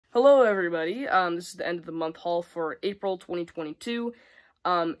Hello, everybody. This is the end of the month haul for April 2022.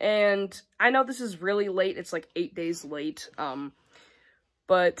 And I know this is really late. It's like 8 days late.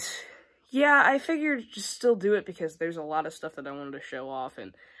 But yeah, I figured just still do it because there's a lot of stuff that I wanted to show off.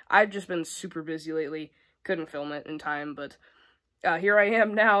 And I've just been super busy lately. Couldn't film it in time, but here I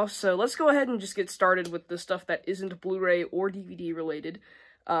am now. So let's go ahead and just get started with the stuff that isn't Blu-ray or DVD related.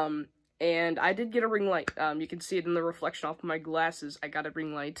 And I did get a ring light. You can see it in the reflection off my glasses. I got a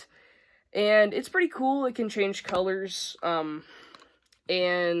ring light. And it's pretty cool. It can change colors. And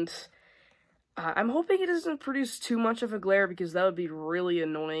I'm hoping it doesn't produce too much of a glare because that would be really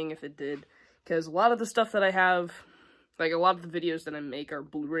annoying if it did. Because a lot of the stuff that I have, like a lot of the videos that I make are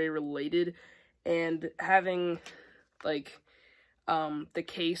Blu-ray related. And having, like, the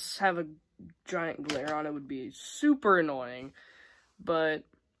case have a giant glare on it would be super annoying. But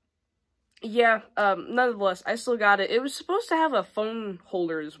yeah, nonetheless, I still got it. It was supposed to have a phone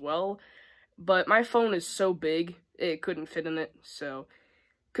holder as well, but my phone is so big, it couldn't fit in it, so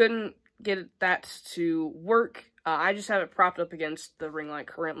couldn't get that to work. I just have it propped up against the ring light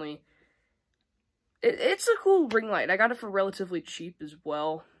currently. It's a cool ring light. I got it for relatively cheap as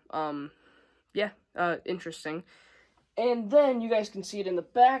well. Yeah, interesting. And then you guys can see it in the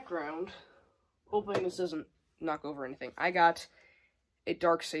background. Hoping this doesn't knock over anything. I got a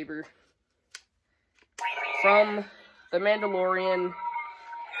Darksaber from The Mandalorian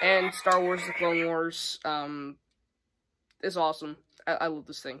and Star Wars The Clone Wars. It's awesome. I love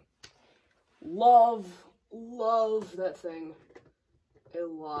this thing. Love that thing a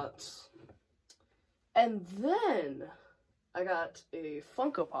lot. And then I got a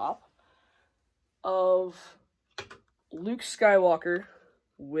Funko Pop of Luke Skywalker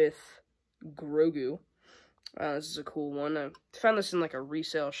with Grogu. This is a cool one. I found this in like a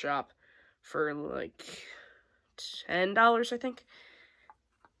resale shop for like $10, I think.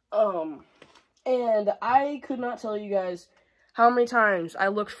 And I could not tell you guys how many times I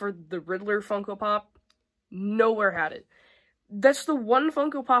looked for the Riddler Funko Pop. Nowhere had it. That's the one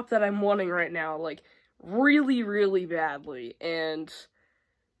Funko Pop that I'm wanting right now, like, really, really badly, and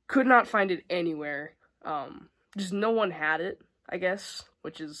could not find it anywhere. Just no one had it, I guess,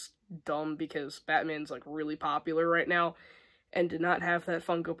 which is dumb because Batman's, like, really popular right now, and to not have that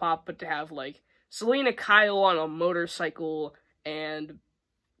Funko Pop, but to have, like, Selena Kyle on a motorcycle and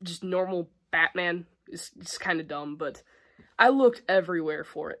just normal Batman is kind of dumb, but I looked everywhere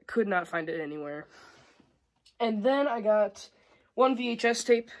for it. Could not find it anywhere. And then I got one VHS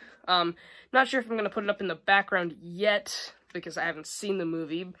tape. Not sure if I'm going to put it up in the background yet, because I haven't seen the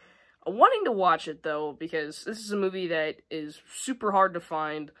movie. I'm wanting to watch it, though, because this is a movie that is super hard to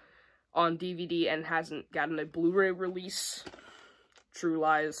find on DVD and hasn't gotten a Blu-ray release. True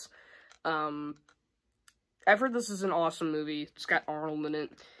lies. I've heard this is an awesome movie. It's got Arnold in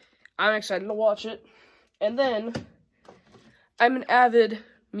it. I'm excited to watch it. And then, I'm an avid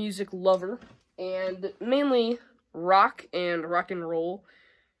music lover, and mainly rock and roll.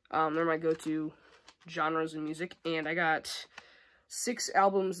 They're my go-to genres of music, and I got 6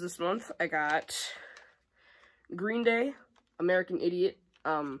 albums this month. I got Green Day, American Idiot,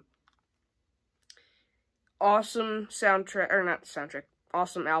 awesome soundtrack, or not soundtrack,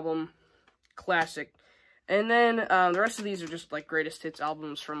 awesome album, classic. And then, the rest of these are just, like, greatest hits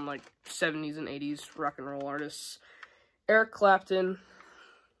albums from, like, 70s and 80s rock and roll artists. Eric Clapton,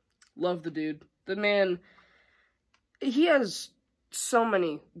 love the dude. The man, he has so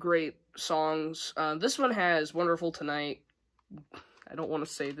many great songs. This one has Wonderful Tonight. I don't want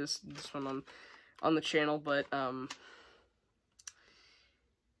to say this one on the channel, but,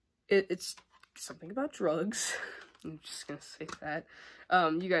 it's something about drugs. I'm just gonna say that.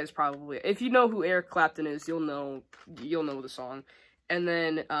 You guys probably, if you know who Eric Clapton is, you'll know the song. And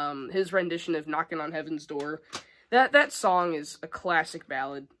then, his rendition of Knocking on Heaven's Door. That song is a classic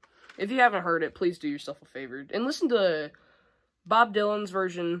ballad. If you haven't heard it, please do yourself a favor and listen to Bob Dylan's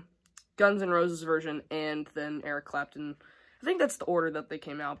version, Guns N' Roses version, and then Eric Clapton. I think that's the order that they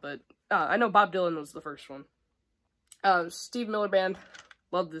came out, but I know Bob Dylan was the first one. Steve Miller Band,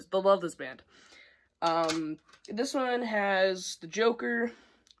 love this band. This one has The Joker,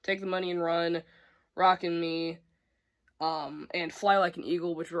 Take the Money and Run, Rockin' Me, and Fly Like an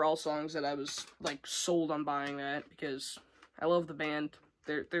Eagle, which were all songs that I was, like, sold on buying that, because I love the band.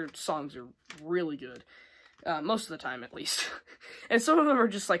 Their songs are really good. Most of the time, at least. And some of them are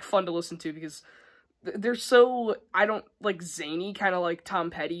just, like, fun to listen to, because they're so, like, zany, kind of like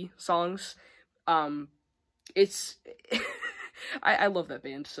Tom Petty songs. It's... I love that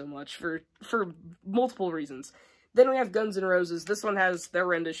band so much, for multiple reasons. Then we have Guns N' Roses. This one has their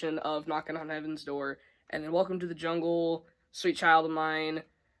rendition of Knocking on Heaven's Door, and then Welcome to the Jungle, Sweet Child of Mine,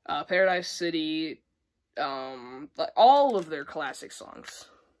 Paradise City, like all of their classic songs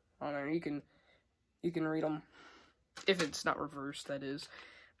on there. You can read them if it's not reversed, that is.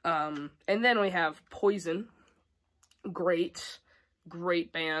 And then we have Poison. Great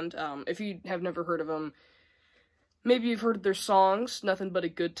band. If you have never heard of them, maybe you've heard their songs. Nothing But a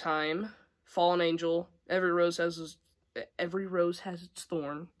Good Time, Fallen Angel, Every Rose Has Its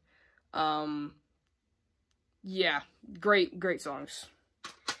Thorn. Yeah, great songs.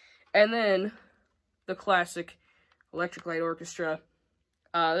 And then the classic Electric Light Orchestra.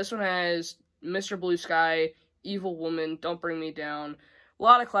 This one has Mr. Blue Sky, Evil Woman, Don't Bring Me Down. A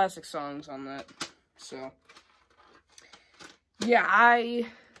lot of classic songs on that. So, yeah, I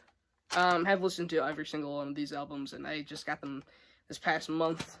have listened to every single one of these albums, and I just got them this past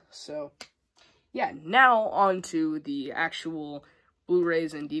month. So, yeah, now on to the actual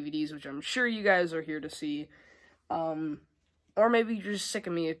Blu-rays and DVDs, which I'm sure you guys are here to see. Or maybe you're just sick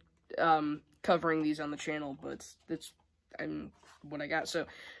of me covering these on the channel, but that's what I got. So,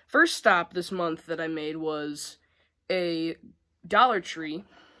 first stop this month that I made was a Dollar Tree,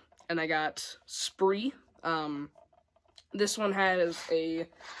 and I got Spree. This one has a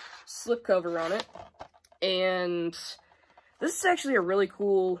slipcover on it, and this is actually a really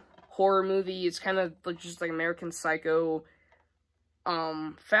cool horror movie. It's kind of like just like American Psycho,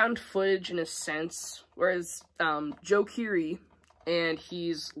 found footage in a sense, whereas Joe Keery, and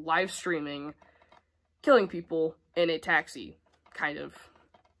he's live streaming killing people in a taxi, kind of.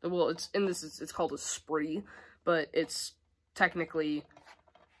 Well, it's called a spree, but it's technically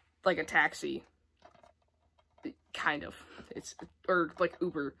like a taxi, kind of. Or like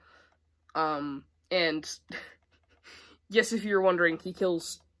Uber. And yes, if you're wondering, he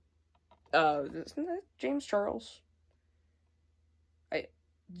kills isn't that James Charles?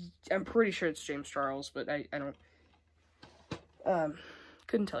 I'm pretty sure it's James Charles, but I don't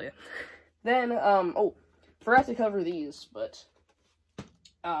couldn't tell you. Then oh, forgot to cover these, but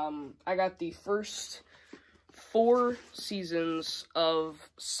I got the first 4 seasons of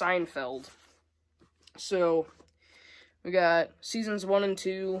Seinfeld. So we got seasons 1 and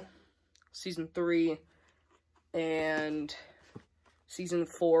 2, season 3, and season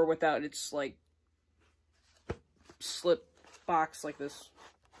 4 without its like slip box like this.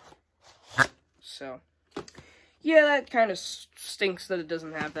 So yeah, that kind of stinks that it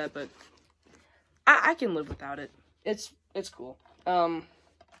doesn't have that, but I can live without it. It's cool.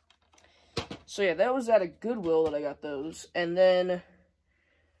 So yeah, that was at a Goodwill that I got those. And then,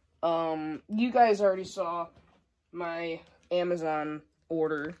 you guys already saw my Amazon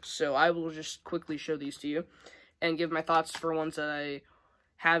order, so I will just quickly show these to you and give my thoughts for ones that I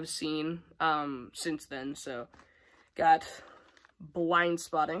have seen, since then. So, got Blind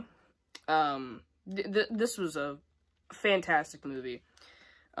Spotting. This was a fantastic movie.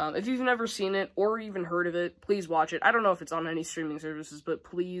 If you've never seen it or even heard of it, please watch it. I don't know if it's on any streaming services, but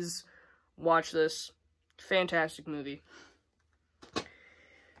please watch this. Fantastic movie.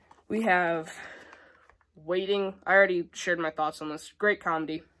 We have Waiting. I already shared my thoughts on this. Great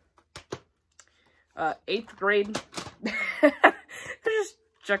comedy. 8th Grade. I just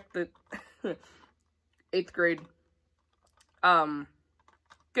checked the 8th Grade.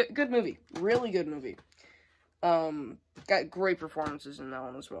 Good movie. Really good movie. Got great performances in that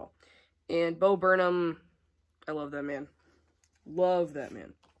one as well. And Bo Burnham, I love that man. Love that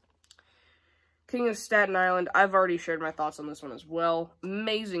man. King of Staten Island, I've already shared my thoughts on this one as well.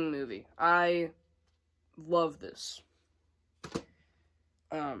 Amazing movie. I love this.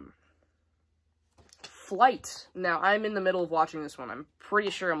 Flight. Now, I'm in the middle of watching this one. I'm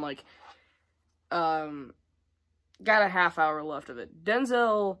pretty sure I'm like, got a half hour left of it.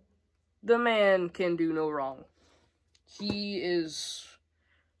 Denzel, the man can do no wrong. He is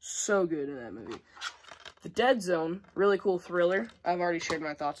so good in that movie. The Dead Zone, really cool thriller. I've already shared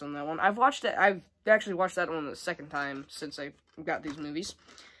my thoughts on that one. I've actually watched that one the second time since I got these movies.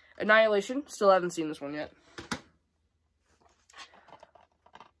 Annihilation, still haven't seen this one yet.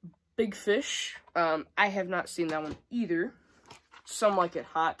 Big Fish, I have not seen that one either. Some Like It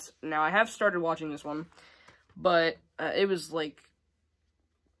Hot. Now, I have started watching this one, but it was like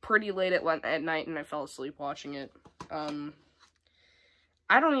pretty late at night and I fell asleep watching it.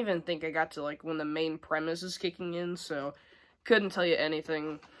 I don't even think I got to like when the main premise is kicking in, so couldn't tell you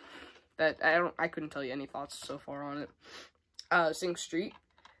anything that I couldn't tell you any thoughts so far on it. Sing Street.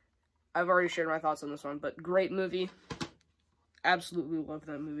 I've already shared my thoughts on this one, but great movie. Absolutely love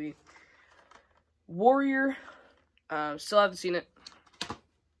that movie. Warrior. Still haven't seen it.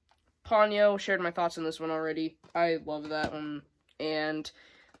 Ponyo, shared my thoughts on this one already. I love that one. And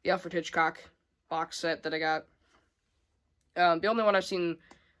the Alfred Hitchcock box set that I got. The only one I've seen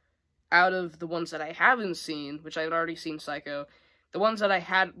out of the ones that I haven't seen, which I'd already seen Psycho, the one that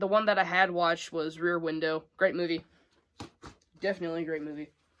I had watched was Rear Window. Great movie. Definitely a great movie.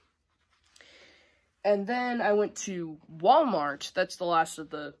 And then I went to Walmart. That's the last of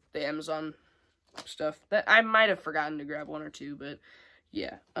the Amazon stuff. That I might have forgotten to grab one or two, but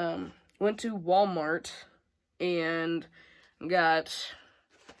yeah. Went to Walmart and got,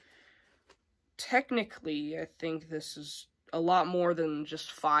 technically, I think this is a lot more than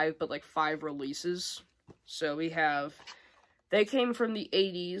just 5, but like 5 releases. So we have, they came from the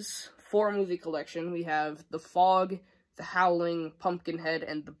 80s, 4-movie collection. We have The Fog, The Howling, Pumpkinhead,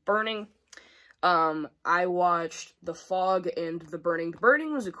 and The Burning. I watched The Fog and The Burning. The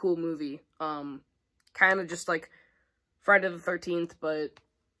Burning was a cool movie. Kind of just like Friday the 13th, but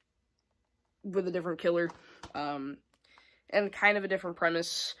with a different killer. And kind of a different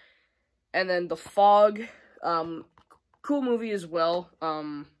premise. And then The Fog, cool movie as well.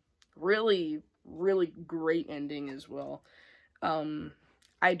 Really, really great ending as well.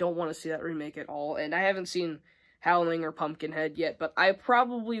 I don't want to see that remake at all. And I haven't seen Howling or Pumpkinhead yet, but I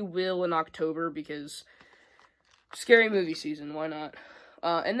probably will in October because scary movie season, why not?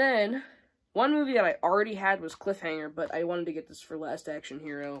 And then, one movie that I already had was Cliffhanger, but I wanted to get this for Last Action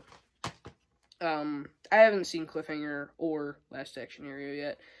Hero. I haven't seen Cliffhanger or Last Action Hero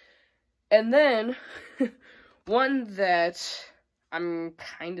yet. And then, one that I'm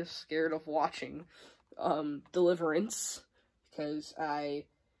kind of scared of watching, Deliverance, because I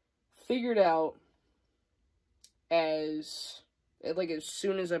figured out as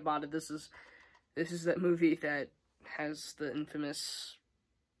soon as I bought it, this is that movie that has the infamous,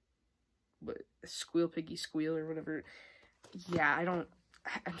 Squeal Piggy Squeal or whatever. Yeah,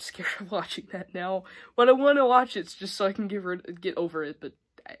 I'm scared of watching that now, but I want to watch it just so I can get over it, but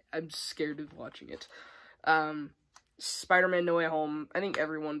I'm scared of watching it. Spider-Man No Way Home, I think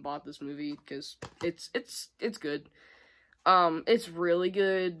everyone bought this movie because it's good. It's really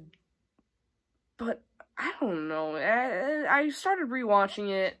good, but I don't know. I started rewatching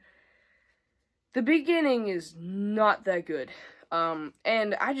it. The beginning is not that good.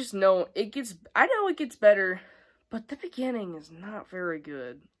 And I just know it gets better, but the beginning is not very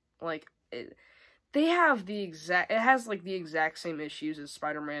good. Like, it has the exact same issues as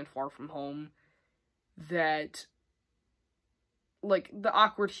Spider-Man Far From Home. That, like, the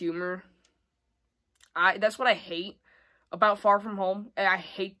awkward humor. That's what I hate about Far From Home. I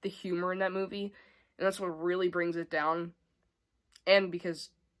hate the humor in that movie. And that's what really brings it down. And because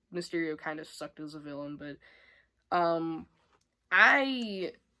Mysterio kind of sucked as a villain, but,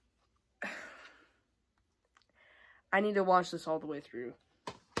 I need to watch this all the way through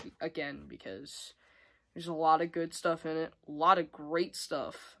again, because there's a lot of good stuff in it. A lot of great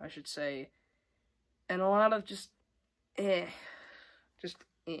stuff, I should say. And a lot of yeah.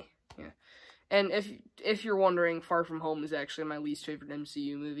 And if you're wondering, Far From Home is actually my least favorite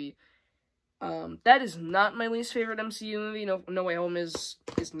MCU movie. That is not my least favorite MCU movie. No Way Home is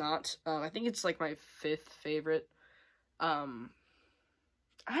not. I think it's like my 5th favorite.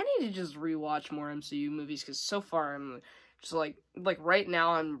 I need to just rewatch more MCU movies because so far I'm just like right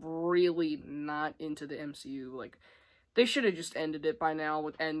now I'm really not into the MCU. Like, they should have just ended it by now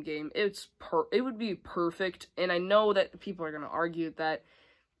with Endgame. It would be perfect, and I know that people are gonna argue that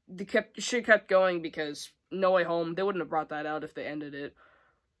they should have kept going because No Way Home, they wouldn't have brought that out if they ended it.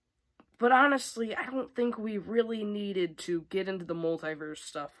 But honestly, I don't think we really needed to get into the multiverse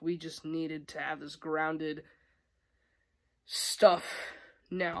stuff. We just needed to have this grounded stuff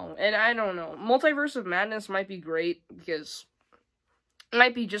now. And I don't know. Multiverse of Madness might be great because it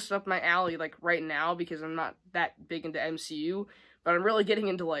might be just up my alley, like, right now, because I'm not that big into MCU. But I'm really getting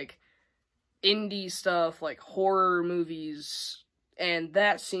into, like, indie stuff, like horror movies. And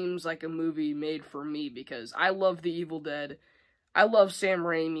that seems like a movie made for me because I love The Evil Dead. I love Sam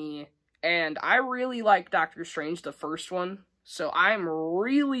Raimi. And I really like Doctor Strange, the first one. So I'm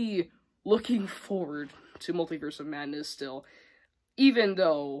really looking forward to Multiverse of Madness still. Even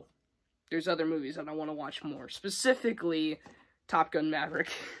though there's other movies that I want to watch more. Specifically, Top Gun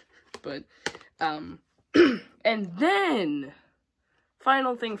Maverick. But, and then,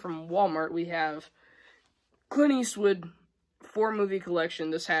 final thing from Walmart, we have Clint Eastwood 4-movie collection.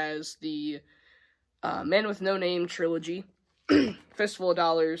 This has the Man with No Name trilogy. Fistful of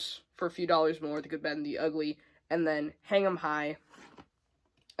Dollars, For a Few Dollars More, The Good, Bad, and the Ugly, and then Hang 'em High.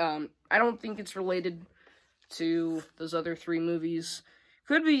 I don't think it's related to those other 3 movies.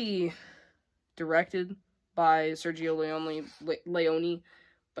 Could be directed by Sergio Leone,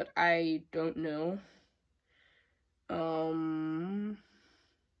 but I don't know.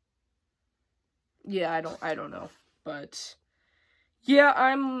 Yeah, I don't know. But Yeah,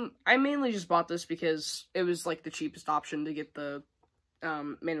 I mainly just bought this because it was, like, the cheapest option to get the,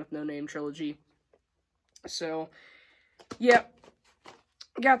 Man with No Name trilogy. So, yeah,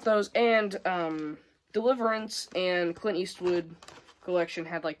 got those, and, Deliverance and Clint Eastwood collection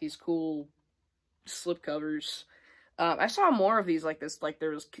had, like, these cool slipcovers. I saw more of these like this, like, there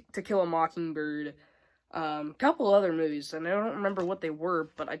was To Kill a Mockingbird, a couple other movies, and I don't remember what they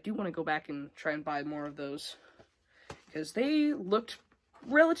were, but I do want to go back and try and buy more of those, because they looked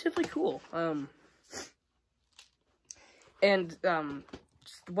relatively cool. And,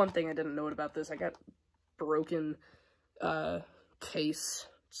 just one thing I didn't note about this, I got broken, case.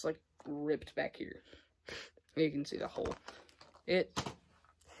 It's, like, ripped back here. You can see the hole. It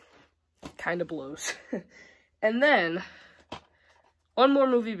kind of blows. And then, one more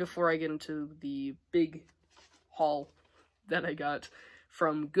movie before I get into the big haul that I got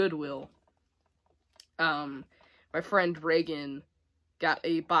from Goodwill. My friend Reagan got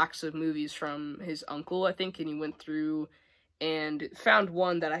a box of movies from his uncle, I think, and he went through and found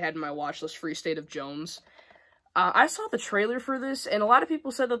one that I had in my watch list, Free State of Jones. I saw the trailer for this, and a lot of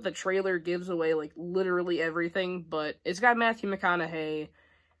people said that the trailer gives away, like, literally everything, but it's got Matthew McConaughey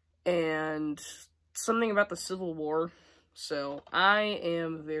and something about the Civil War, so I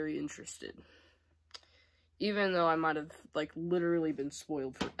am very interested. Even though I might have, like, literally been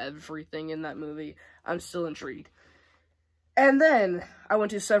spoiled for everything in that movie, I'm still intrigued. And then, I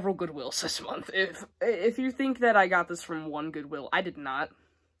went to several Goodwills this month. If you think that I got this from one Goodwill, I did not.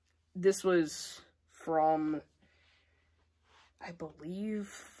 This was from, I believe,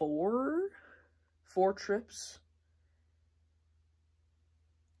 four trips.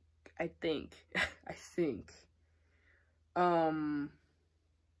 I think.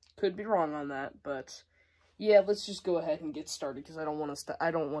 Could be wrong on that, but yeah, let's just go ahead and get started, because I don't want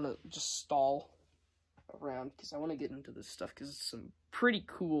to just stall around, because I want to get into this stuff, because it's some pretty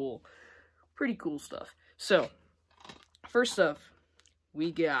cool stuff. So, first up,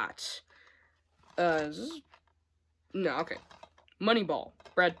 we got, Moneyball,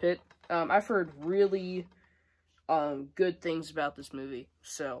 Brad Pitt. I've heard really, good things about this movie,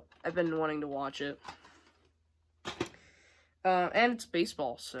 so I've been wanting to watch it. And it's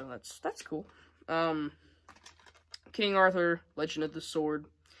baseball, so that's cool. King Arthur, Legend of the Sword.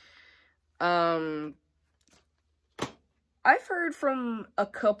 I've heard from a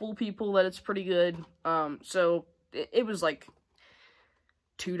couple people that it's pretty good. So it was like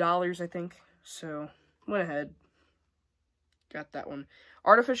 $2, I think. So went ahead, got that one.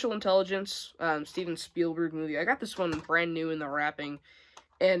 Artificial Intelligence, Steven Spielberg movie. I got this one brand new in the wrapping,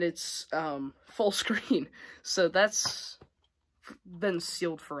 and it's full screen. So that's been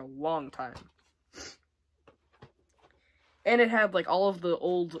sealed for a long time. And it had, like, all of the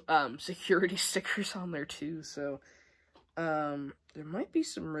old security stickers on there too, so there might be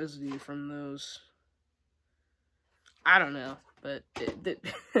some residue from those. I don't know, but it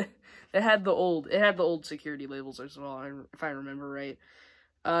had the old security labels as well, if I remember right.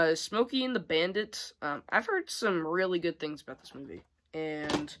 Smokey and the Bandit. I've heard some really good things about this movie,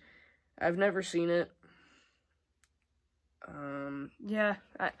 and I've never seen it. Yeah,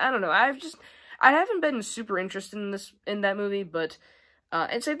 I don't know. I haven't been super interested in that movie, but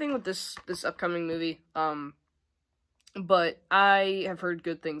and same thing with this upcoming movie. But I have heard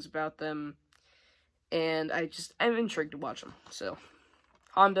good things about them, and I'm intrigued to watch them. So,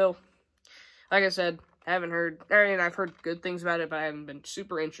 Hondo, like I said, I've heard good things about it, but I haven't been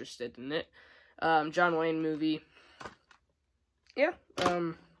super interested in it. John Wayne movie. Yeah,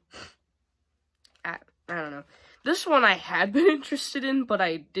 I don't know. This one I had been interested in, but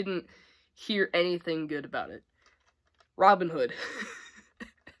I didn't hear anything good about it. Robin Hood.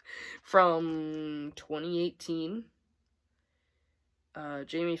 From 2018.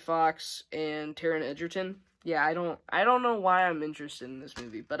 Jamie Foxx and Taron Egerton. Yeah, I don't know why I'm interested in this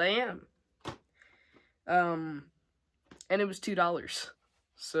movie, but I am. And it was $2.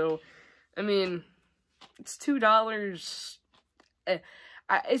 So, I mean, it's $2.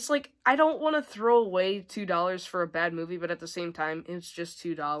 It's like, I don't want to throw away $2 for a bad movie, but at the same time, it's just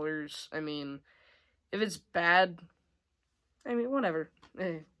 $2. I mean, if it's bad, I mean, whatever.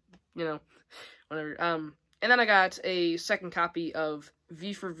 You know, whatever. And then I got a second copy of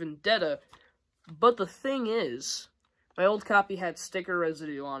V for Vendetta, but the thing is, my old copy had sticker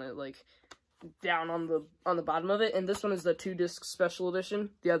residue on it, like, down on the bottom of it, and this one is the 2-disc special edition.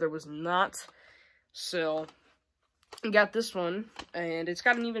 The other was not. So, got this one, and it's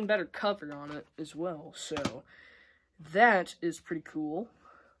got an even better cover on it as well, so that is pretty cool.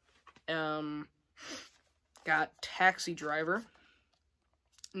 Got Taxi Driver.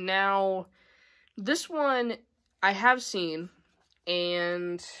 Now, this one I have seen,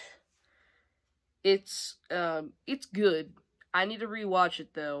 and it's good. I need to rewatch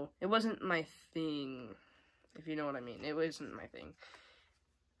it, though. It wasn't my thing, if you know what I mean. It wasn't my thing.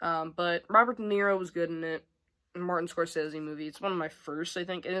 But Robert De Niro was good in it. Martin Scorsese movie. It's one of my first, I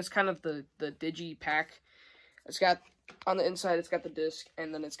think, and it's kind of the digi-pack. It's got, on the inside, it's got the disc,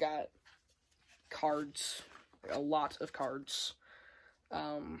 and then it's got cards. A lot of cards.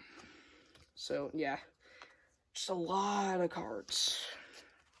 So, yeah. Just a lot of cards.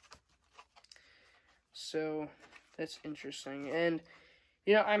 So, that's interesting. And,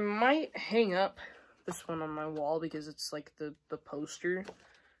 you know, I might hang up this one on my wall because it's like the poster,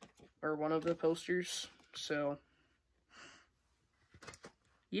 or one of the posters. So,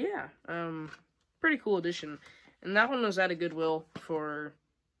 yeah, pretty cool edition. And that one was at a Goodwill for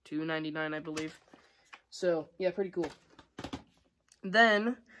 $2.99, I believe. So, yeah, pretty cool.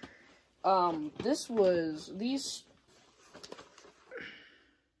 Then, these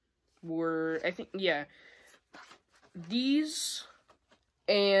were, I think, yeah, these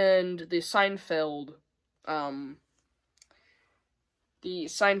and the Seinfeld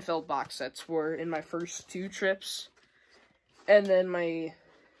box sets were in my first 2 trips, and then my,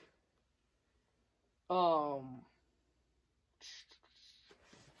 I'll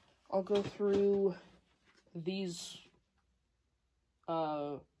go through these,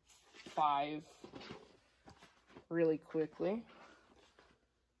 5 really quickly.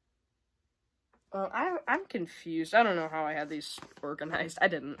 I'm confused. I don't know how I had these organized. I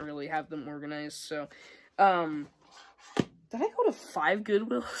didn't really have them organized, so, did I go to 5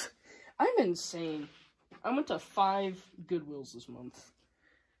 Goodwills? I'm insane. I went to 5 Goodwills this month.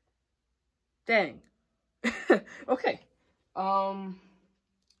 Dang. Okay.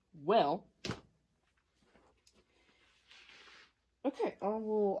 Well. Okay, I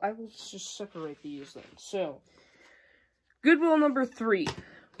will just separate these then. So, Goodwill number 3.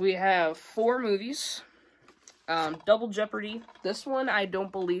 We have 4 movies. Double Jeopardy. This one I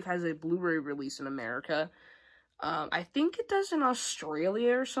don't believe has a Blu-ray release in America. I think it does in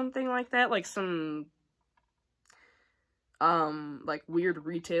Australia or something like that. Like some, like weird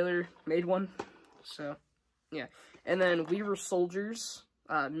retailer made one. So, yeah. And then We Were Soldiers.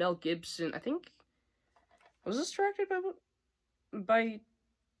 Mel Gibson. I think, was this directed by,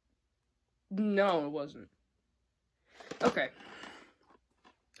 no, it wasn't. Okay.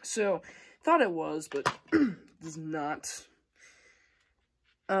 So, thought it was, but it is not.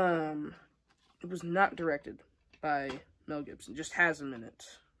 It was not directed by Mel Gibson. Just has him in it.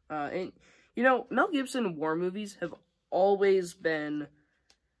 And, you know, Mel Gibson war movies have always been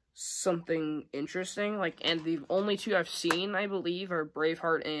something interesting. Like, and the only 2 I've seen, I believe, are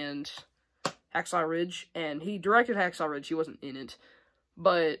Braveheart and Hacksaw Ridge. And he directed Hacksaw Ridge. He wasn't in it.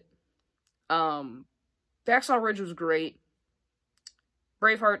 But, Hacksaw Ridge was great.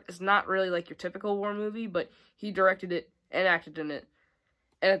 Braveheart is not really like your typical war movie, but he directed it and acted in it,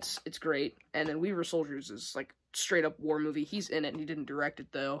 and it's great. And then We Were Soldiers is like straight up war movie. He's in it and he didn't direct it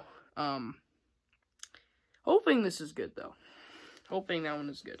though. Hoping this is good though. Hoping that one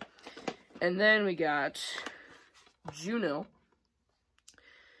is good. And then we got Juno.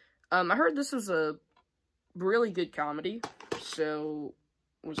 I heard this was a really good comedy, so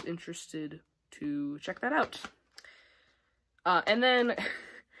was interested to check that out. And then,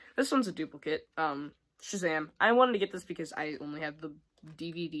 this one's a duplicate, Shazam. I wanted to get this because I only have the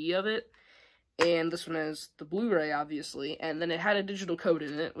DVD of it, and this one has the Blu-ray, obviously, and then it had a digital code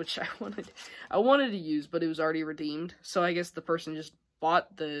in it, which I wanted to use, but it was already redeemed, so I guess the person just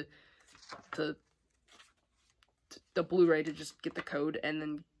bought the Blu-ray to just get the code, and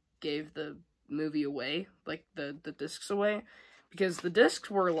then gave the movie away, like, the discs away, because the discs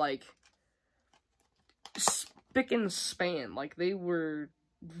were, like, spick and span. Like, they were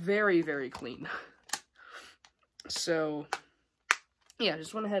very, very clean. So, yeah,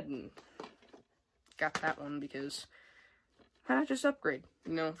 just went ahead and got that one because I just upgrade,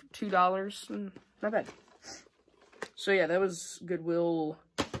 you know, for $2, not bad. So, yeah, that was Goodwill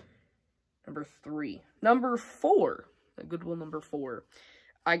number 3. Number 4, Goodwill number 4,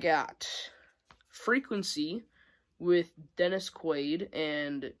 I got Frequency with Dennis Quaid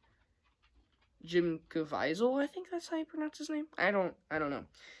and Jim Caviezel, I think that's how you pronounce his name. I don't know.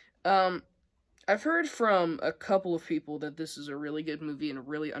 I've heard from a couple of people that this is a really good movie and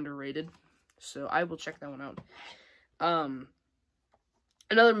really underrated, so I will check that one out.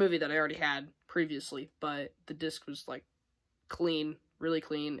 Another movie that I already had previously, but the disc was, like, clean, really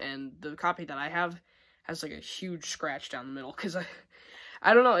clean, and the copy that I have has, like, a huge scratch down the middle, because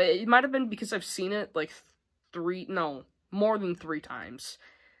I don't know, it might have been because I've seen it, like, more than 3 times.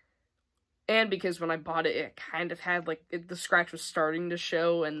 And because when I bought it, it kind of had, like, the scratch was starting to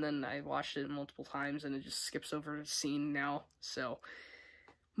show, and then I watched it multiple times, and it just skips over the scene now, so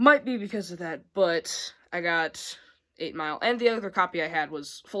might be because of that, but I got 8 Mile, and the other copy I had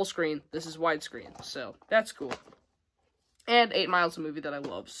was full screen. This is widescreen, so that's cool. And 8 Mile's a movie that I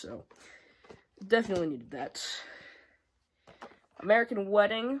love, so definitely needed that. American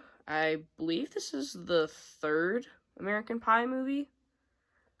Wedding, I believe this is the 3rd American Pie movie,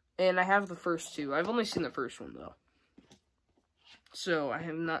 and I have the first 2. I've only seen the first one, though, so I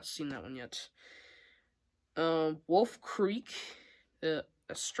have not seen that one yet. Wolf Creek,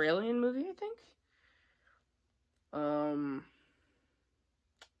 Australian movie, I think.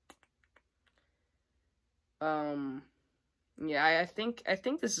 Yeah, I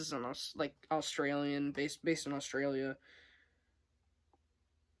think this is an Australian, based in Australia.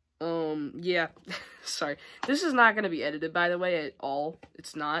 Yeah, sorry. This is not gonna be edited, by the way, at all.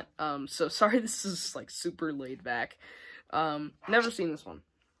 It's not. So sorry, this is, like, super laid back. Never seen this one.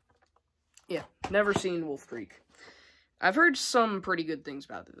 Yeah, never seen Wolf Creek. I've heard some pretty good things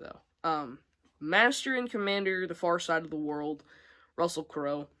about it, though. Master and Commander, The Far Side of the World, Russell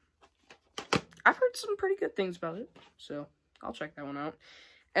Crowe. I've heard some pretty good things about it, so I'll check that one out.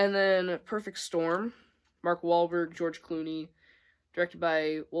 And then Perfect Storm, Mark Wahlberg, George Clooney, directed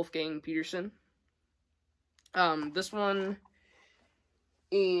by Wolfgang Peterson. This one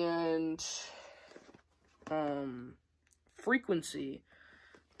and Frequency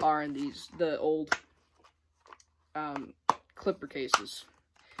are in the old clipper cases,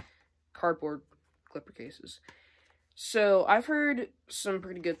 cardboard clipper cases. So I've heard some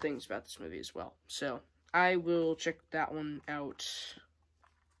pretty good things about this movie as well, so I will check that one out.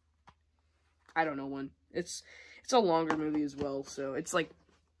 I don't know when. It's a longer movie as well, so it's like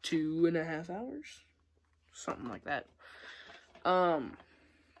 2.5 hours, something like that.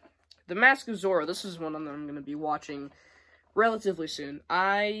 The Mask of Zorro, this is one that I'm going to be watching relatively soon.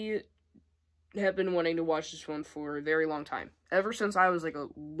 I have been wanting to watch this one for a very long time. Ever since I was, like, a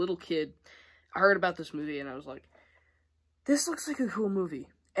little kid, I heard about this movie, and I was like, this looks like a cool movie.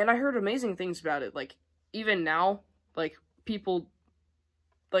 And I heard amazing things about it. Like, even now, like, people,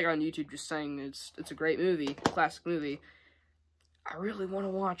 like, on YouTube just saying it's a great movie, classic movie. I really want to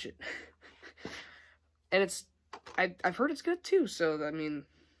watch it. And I've heard it's good, too, so, I mean,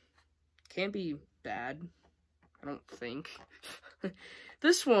 can't be bad, I don't think.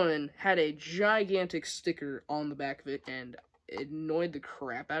 This one had a gigantic sticker on the back of it, and it annoyed the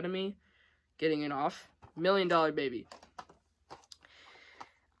crap out of me getting it off. $1 Million Baby.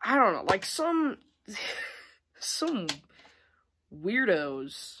 I don't know, like, some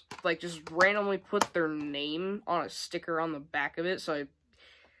weirdos, like, just randomly put their name on a sticker on the back of it, so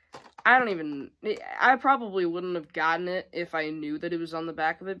I probably wouldn't have gotten it if I knew that it was on the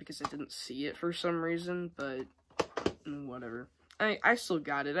back of it, because I didn't see it for some reason, but whatever. I still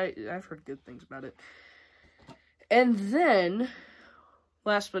got it. I've heard good things about it. And then,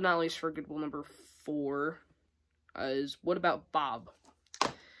 last but not least, for Goodwill number 4, is What About Bob?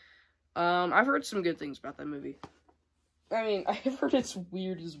 I've heard some good things about that movie. I mean, I've heard it's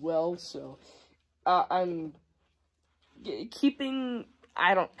weird as well, so, I'm keeping,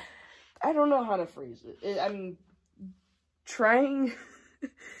 I don't know how to phrase it. I'm trying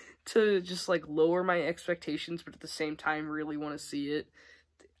to just, like, lower my expectations, but at the same time really want to see it.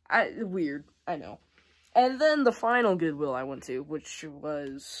 Weird, I know. And then the final Goodwill I went to, which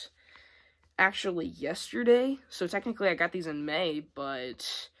was actually yesterday. So technically I got these in May,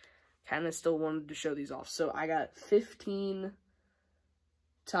 but kind of still wanted to show these off. So I got 15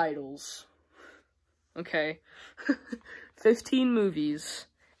 titles. Okay. 15 movies.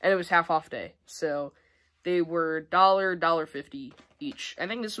 And it was half off day. So they were $1.50 each. I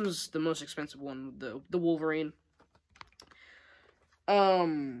think this was the most expensive one, the Wolverine.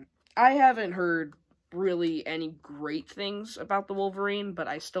 I haven't heard really any great things about the Wolverine, but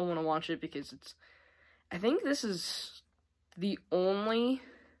I still want to watch it because I think this is the only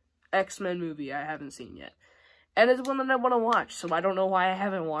X-Men movie I haven't seen yet. And it's one that I want to watch, so I don't know why I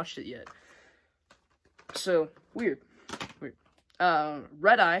haven't watched it yet. So, weird.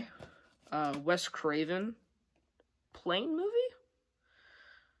 Red Eye, Wes Craven, Plane movie?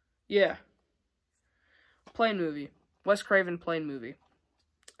 Yeah. Plane movie. Wes Craven Plane movie.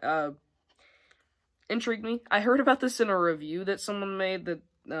 Intrigued me. I heard about this in a review that someone made that,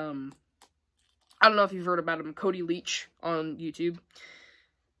 I don't know if you've heard about him, Cody Leach on YouTube.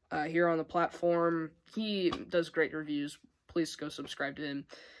 Here on the platform. He does great reviews. Please go subscribe to him.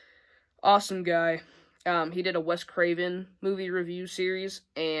 Awesome guy. He did a Wes Craven movie review series,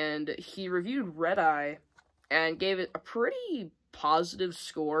 and he reviewed Red Eye and gave it a pretty positive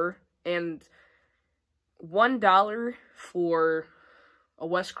score. And $1 for a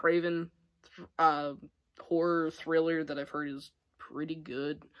Wes Craven horror thriller that I've heard is pretty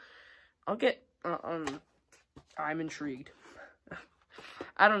good. I'll get, I'm intrigued.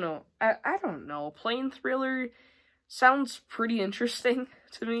 I don't know. I don't know. Plain thriller sounds pretty interesting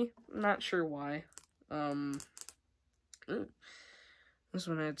to me. I'm not sure why. This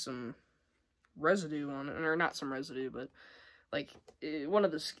one had some residue on it, or not some residue, but like one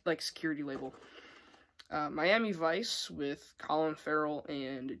of the like security label. Miami Vice with Colin Farrell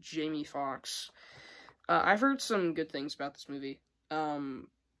and Jamie Foxx. I've heard some good things about this movie.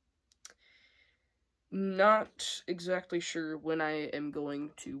 Not exactly sure when I am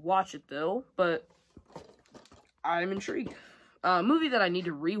going to watch it though, but I'm intrigued. Movie that I need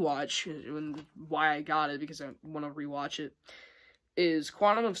to rewatch, and why I got it, because I want to rewatch it, is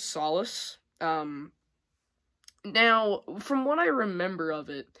Quantum of Solace. Now, from what I remember of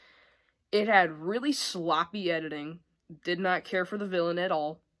it, it had really sloppy editing, did not care for the villain at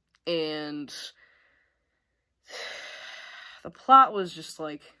all, and the plot was just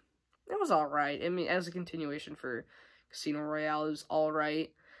like, it was alright. I mean, as a continuation for Casino Royale, it was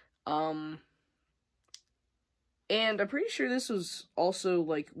alright. And I'm pretty sure this was also,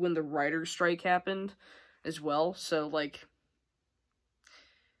 like, when the writer's strike happened as well. So, like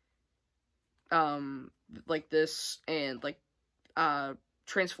this and, like,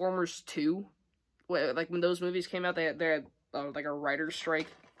 Transformers 2. Like, when those movies came out, they had like, a writer's strike.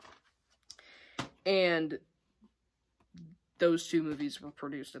 And those two movies were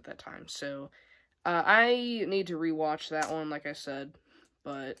produced at that time. So, I need to rewatch that one, like I said.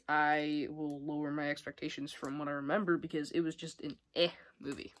 But I will lower my expectations from what I remember because it was just an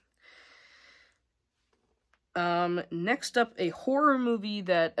movie. Next up, a horror movie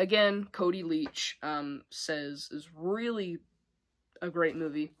that, again, Cody Leach, says is really a great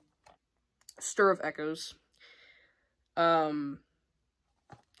movie. Stir of Echoes. I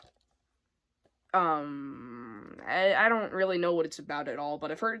don't really know what it's about at all,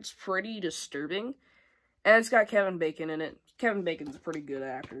 but I've heard it's pretty disturbing. And it's got Kevin Bacon in it. Kevin Bacon's a pretty good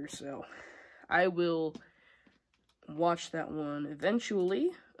actor, so I will watch that one eventually.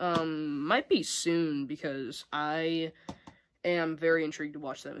 Might be soon, because I am very intrigued to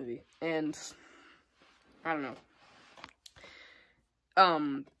watch that movie. And, I don't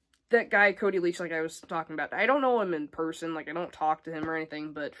know. That guy, Cody Leach, like I was talking about, I don't know him in person, like, I don't talk to him or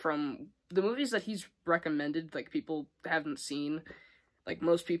anything, but from the movies that he's recommended, like, people haven't seen, like,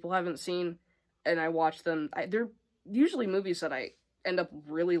 most people haven't seen, and I watch them, they're usually movies that I end up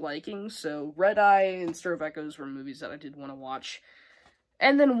really liking, so Red Eye and Stir of Echoes were movies that I did want to watch.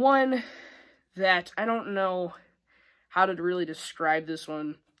 And then one that I don't know how to really describe this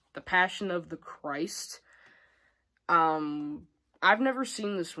one, The Passion of the Christ. I've never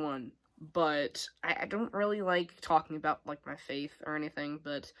seen this one, but I don't really like talking about, like, my faith or anything,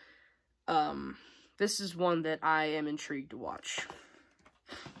 but, this is one that I am intrigued to watch,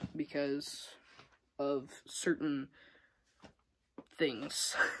 because of certain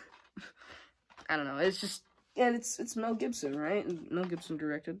things. I don't know, it's just, yeah, it's Mel Gibson, right? Mel Gibson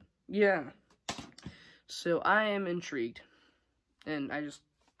directed. Yeah. So, I am intrigued, and I just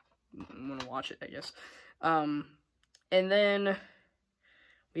want to watch it, I guess. And then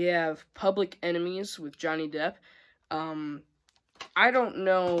we have Public Enemies with Johnny Depp. I don't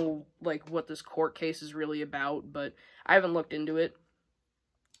know, like, what this court case is really about, but I haven't looked into it.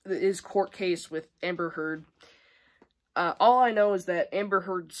 His court case with Amber Heard. All I know is that Amber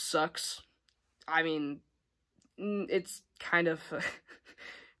Heard sucks. I mean, it's kind of a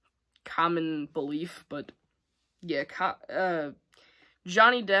common belief, but yeah,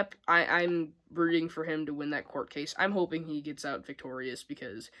 Johnny Depp, I'm rooting for him to win that court case. I'm hoping he gets out victorious,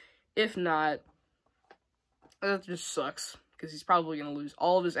 because if not, that just sucks, because he's probably going to lose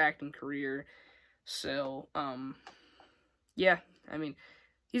all of his acting career. So, yeah, I mean,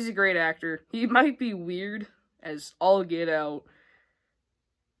 he's a great actor. He might be weird as all get out,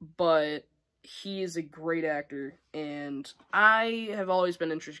 but he is a great actor, and I have always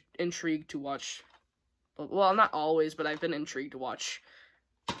been intrigued to watch, well, not always, but I've been intrigued to watch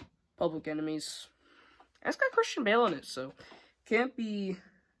Public Enemies. And it's got Christian Bale in it, so can't be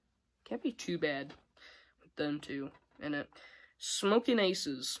too bad with them two in it. Smokin'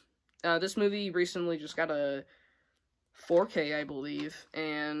 Aces. This movie recently just got a 4K, I believe,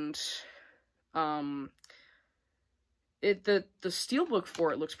 and the steelbook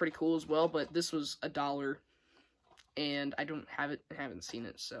for it looks pretty cool as well, but this was $1, and I haven't seen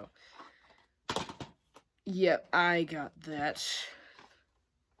it, so yep, I got that.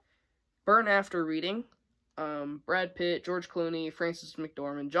 Burn After Reading. Brad Pitt, George Clooney, Frances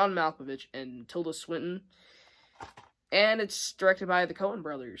McDormand, John Malkovich, and Tilda Swinton. And it's directed by the Coen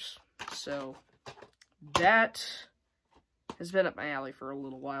brothers. So, that has been up my alley for a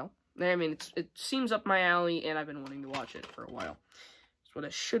little while. I mean, it seems up my alley, and I've been wanting to watch it for a while. That's what I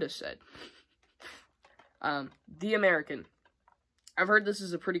should have said. The American. I've heard this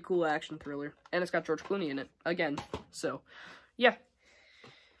is a pretty cool action thriller, and it's got George Clooney in it, again. So, yeah.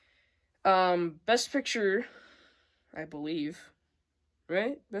 Best Picture, I believe.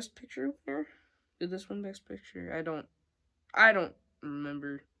 Right? Best Picture winner? Did this one Best Picture? I don't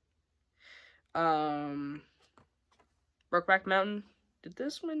remember. Brokeback Mountain. Did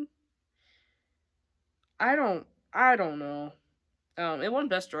this one? I don't know. It won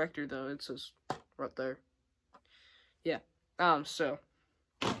Best Director, though. It says right there. Yeah. So.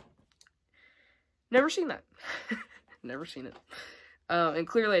 Never seen that. Never seen it. And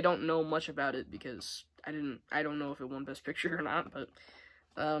clearly I don't know much about it because I don't know if it won Best Picture or not, but,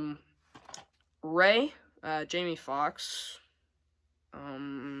 Ray, Jamie Foxx,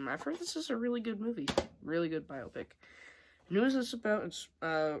 I've heard this is a really good movie, really good biopic. And who is this about? It's,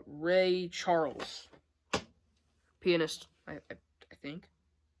 Ray Charles, pianist, I think.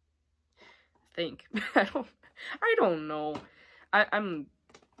 I don't know. I don't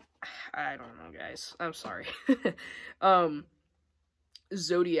know, guys. I'm sorry.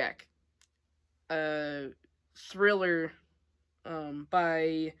 Zodiac, thriller,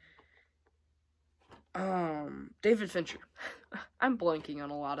 by, David Fincher. I'm blanking on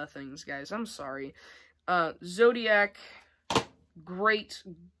a lot of things, guys. I'm sorry. Zodiac, great,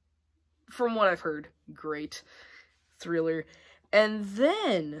 from what I've heard, great thriller. And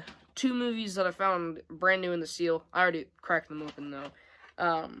then, two movies that I found brand new in the seal. I already cracked them open, though.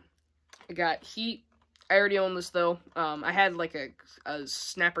 I got Heat. I already own this, though. I had, like, a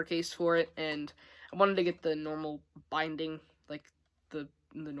snapper case for it, and I wanted to get the normal binding, like, the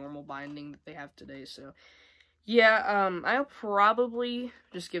normal binding that they have today, so, yeah, I'll probably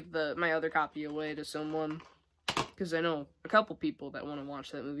just give my other copy away to someone, because I know a couple people that want to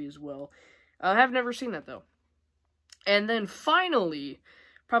watch that movie as well. I have never seen that, though. And then, finally,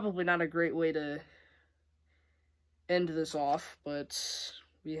 probably not a great way to end this off, but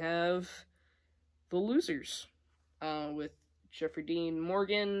we have The Losers, with Jeffrey Dean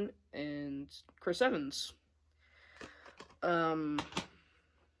Morgan and Chris Evans.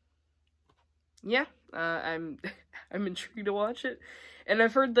 Yeah, I'm intrigued to watch it, and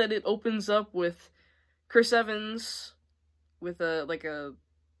I've heard that it opens up with Chris Evans with the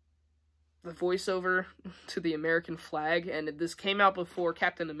voiceover to the American flag, and this came out before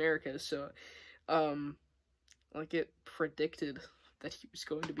Captain America, so, like, it predicted that he was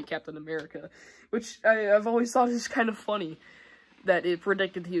going to be Captain America, which I've always thought is kind of funny, that it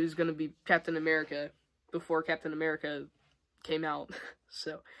predicted he was going to be Captain America before Captain America came out.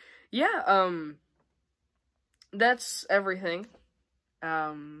 So, yeah, that's everything.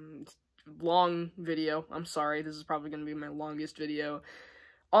 Long video. I'm sorry, this is probably going to be my longest video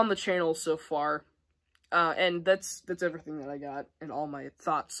on the channel so far. And that's everything that I got, and all my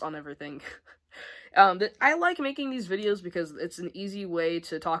thoughts on everything. I like making these videos because it's an easy way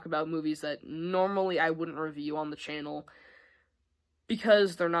to talk about movies that normally I wouldn't review on the channel,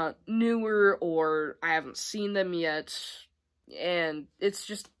 because they're not newer, or I haven't seen them yet, and it's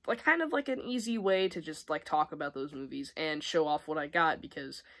just, like, kind of like an easy way to just, like, talk about those movies and show off what I got,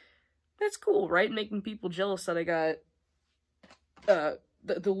 because that's cool, right? Making people jealous that I got,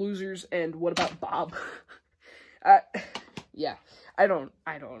 the Losers, and What About Bob? Yeah, I don't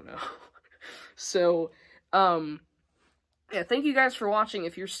know. So, yeah, thank you guys for watching.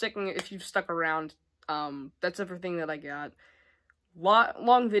 If you've stuck around, that's everything that I got.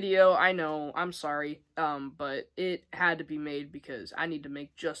 Long video, I know, I'm sorry, but it had to be made because I need to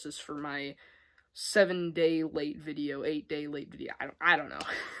make justice for my 7-day late video, 8-day late video. I don't know.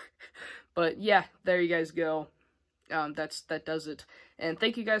 But yeah, there you guys go. That does it. And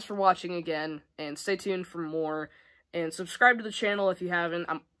thank you guys for watching again, and stay tuned for more. And subscribe to the channel if you haven't.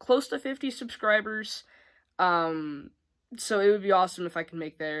 I'm close to 50 subscribers. So it would be awesome if I can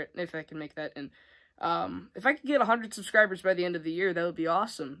make that, and if I could get 100 subscribers by the end of the year, that would be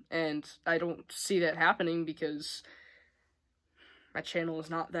awesome. And I don't see that happening because my channel is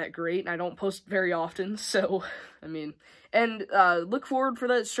not that great, and I don't post very often, so, I mean, and, look forward for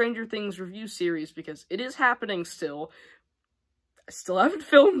that Stranger Things review series, because it is happening still. I still haven't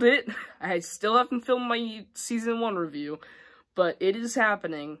filmed it. I still haven't filmed my Season 1 review, but it is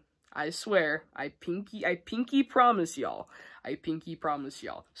happening. I swear. I pinky promise y'all. I pinky promise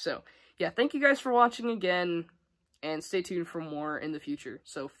y'all. So, yeah, thank you guys for watching again, and stay tuned for more in the future.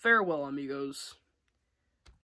 So, farewell, amigos.